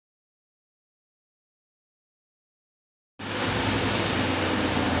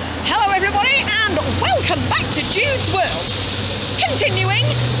everybody, and welcome back to Jude's World. Continuing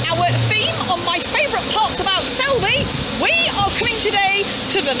our theme on my favourite parts about Selby, we are coming today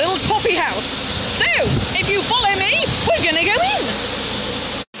to the little coffee house. So, if you follow me, we're going to go in.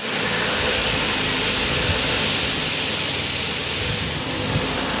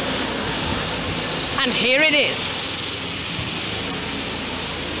 And here it is.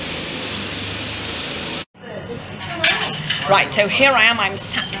 Right, so here I am, I'm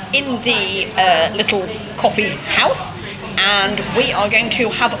sat in the little coffee house, and we are going to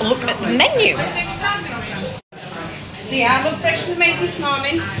have a look at the menu. Yeah, look fresh and made this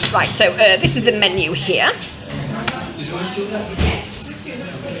morning. Right, so this is the menu here. Yes.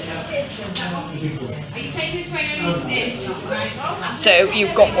 Are you taking the train? So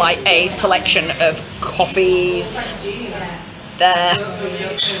you've got like a selection of coffees there.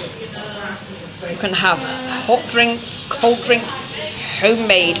 You can have hot drinks, cold drinks,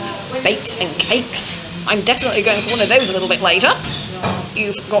 homemade bakes and cakes. I'm definitely going for one of those a little bit later.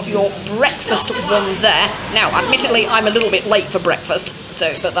 You've got your breakfast one there. Now, admittedly, I'm a little bit late for breakfast,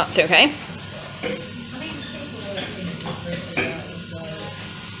 but that's okay.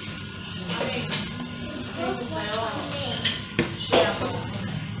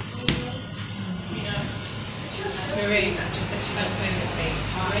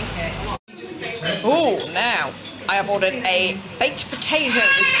 Oh, now I have ordered a baked potato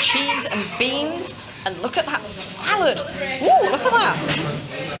with cheese and beans, and look at that salad. Ooh, look at that.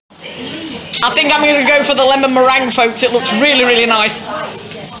 I think I'm going to go for the lemon meringue, folks. It looks really, really nice.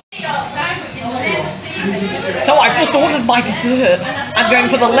 So I've just ordered my dessert. I'm going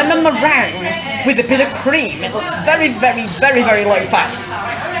for the lemon meringue with a bit of cream. It looks very, very, very, very low fat.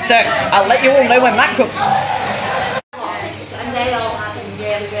 So I'll let you all know when that comes.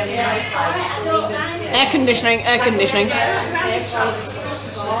 Air conditioning, air conditioning.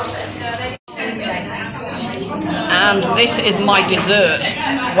 And this is my dessert.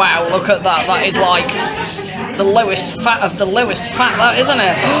 Wow, look at that. That is like the lowest fat of the lowest fat, that, isn't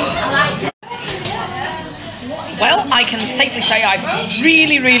it? Well, I can safely say I've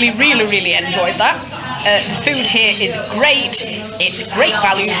really, really, really, really enjoyed that. The food here is great, it's great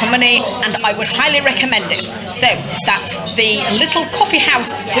value for money, and I would highly recommend it. So, that's the little coffee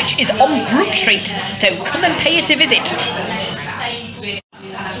house, which is on Brook Street, so come and pay it a visit.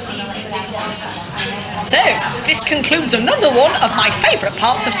 So, this concludes another one of my favourite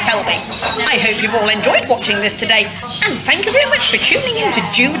parts of Selby. I hope you've all enjoyed watching this today, and thank you very much for tuning in to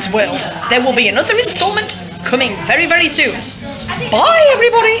Jude's World. There will be another instalment coming very, very soon. Bye,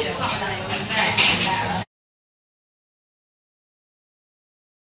 everybody!